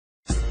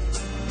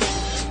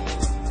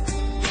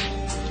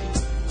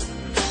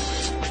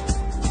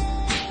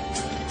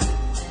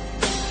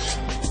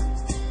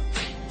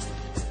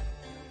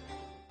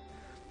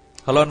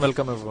Hello and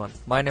welcome everyone.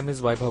 My name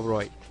is Vaibhav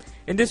Roy.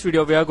 In this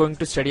video we are going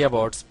to study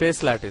about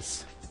space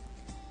lattice.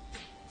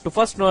 To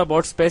first know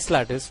about space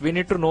lattice, we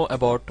need to know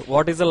about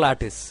what is a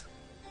lattice.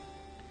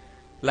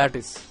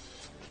 Lattice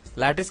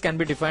can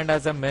be defined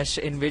as a mesh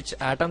in which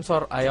atoms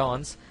or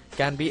ions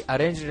can be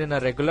arranged in a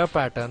regular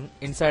pattern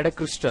inside a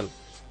crystal.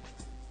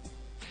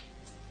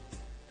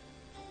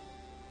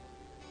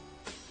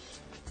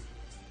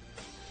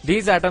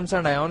 These atoms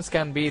and ions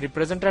can be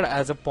represented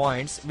as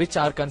points which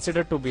are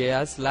considered to be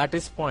as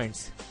lattice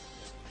points.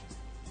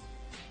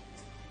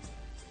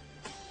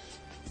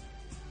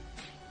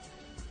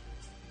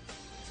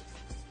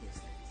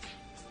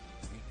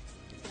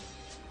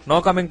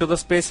 Now coming to the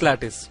space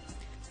lattice.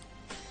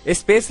 A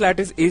space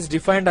lattice is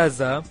defined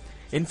as an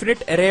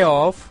infinite array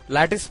of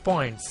lattice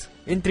points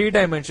in 3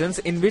 dimensions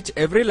in which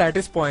every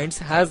lattice point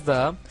has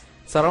the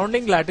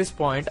surrounding lattice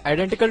point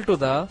identical to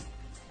the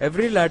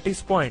every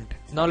lattice point.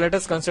 Now let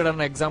us consider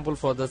an example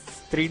for the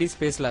 3D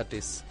space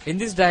lattice. In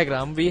this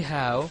diagram we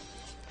have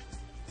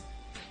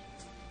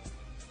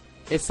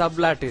a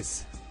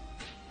sublattice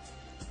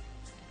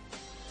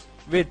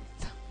with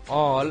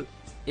all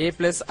A+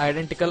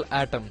 identical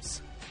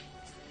atoms.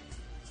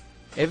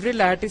 Every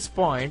lattice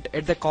point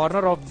at the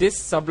corner of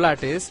this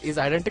sublattice is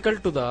identical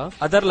to the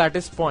other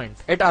lattice point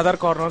at other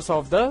corners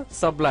of the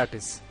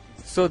sublattice.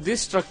 So this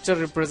structure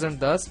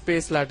represents the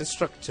space lattice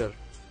structure.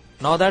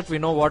 Now that we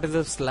know what is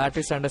a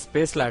lattice and a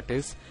space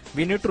lattice,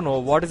 we need to know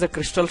what is a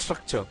crystal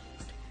structure.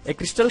 A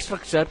crystal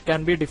structure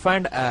can be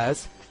defined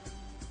as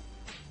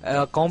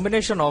a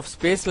combination of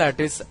space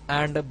lattice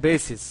and a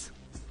basis.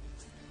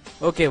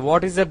 Okay,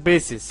 what is a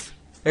basis?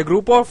 A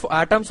group of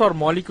atoms or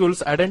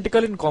molecules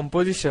identical in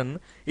composition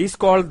is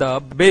called the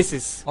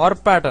basis or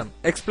pattern.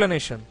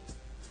 Explanation.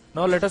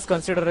 Now let us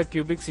consider a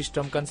cubic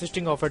system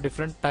consisting of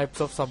different types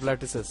of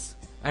sublattices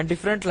and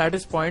different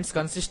lattice points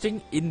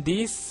consisting in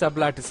these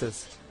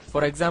sublattices.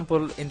 For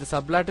example, in the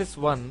sublattice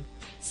 1,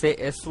 say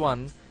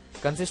S1,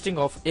 consisting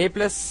of A+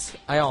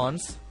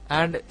 ions,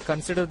 and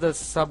consider the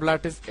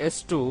sublattice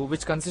S2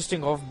 which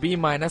consisting of B-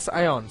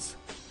 ions.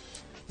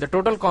 The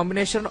total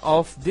combination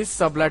of these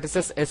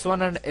sublattices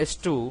S1 and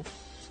S2,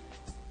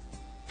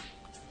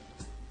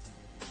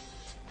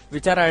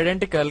 which are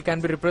identical,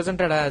 can be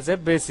represented as a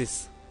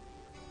basis.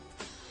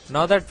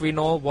 Now that we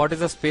know what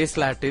is a space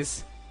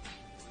lattice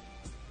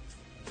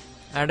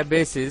and a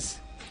basis,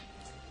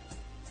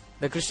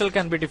 the crystal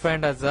can be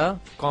defined as a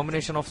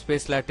combination of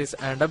space lattice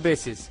and a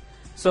basis.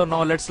 So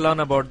now let's learn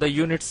about the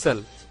unit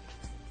cell.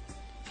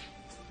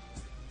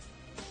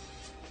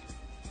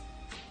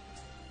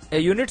 A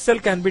unit cell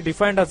can be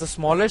defined as the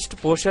smallest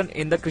portion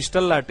in the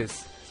crystal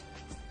lattice,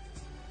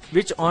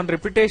 which on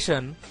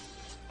repetition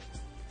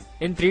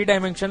in 3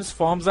 dimensions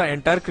forms the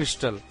entire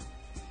crystal.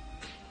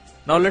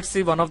 Now let's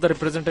see one of the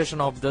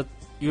representation of the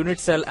unit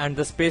cell and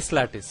the space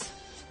lattice.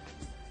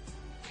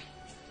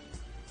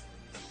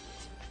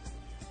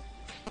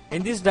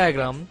 In this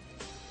diagram,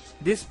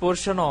 this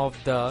portion of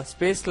the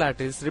space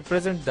lattice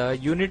represents the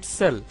unit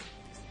cell,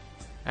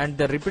 and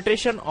the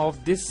repetition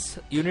of this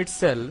unit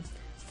cell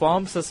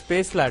forms a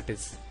space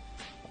lattice,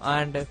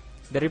 and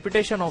the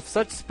repetition of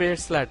such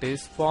space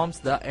lattice forms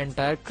the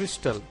entire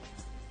crystal.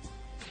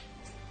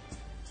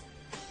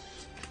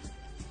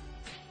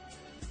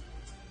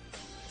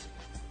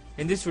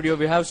 In this video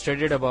we have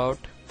studied about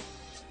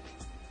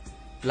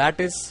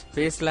lattice,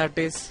 space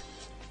lattice,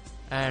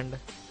 and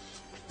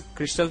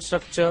crystal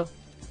structure,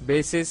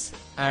 basis,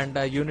 and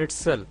a unit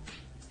cell.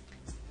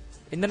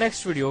 In the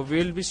next video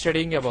we will be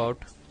studying about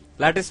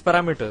lattice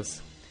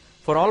parameters.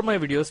 For all my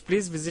videos,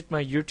 please visit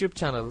my YouTube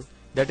channel,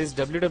 that is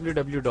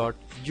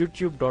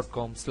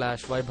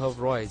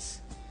www.youtube.com/VaibhavRoy.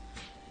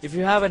 If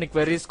you have any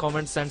queries,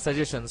 comments and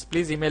suggestions,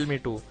 please email me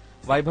to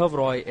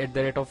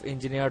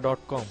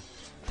vaibhavroy@engineer.com.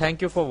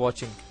 Thank you for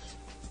watching.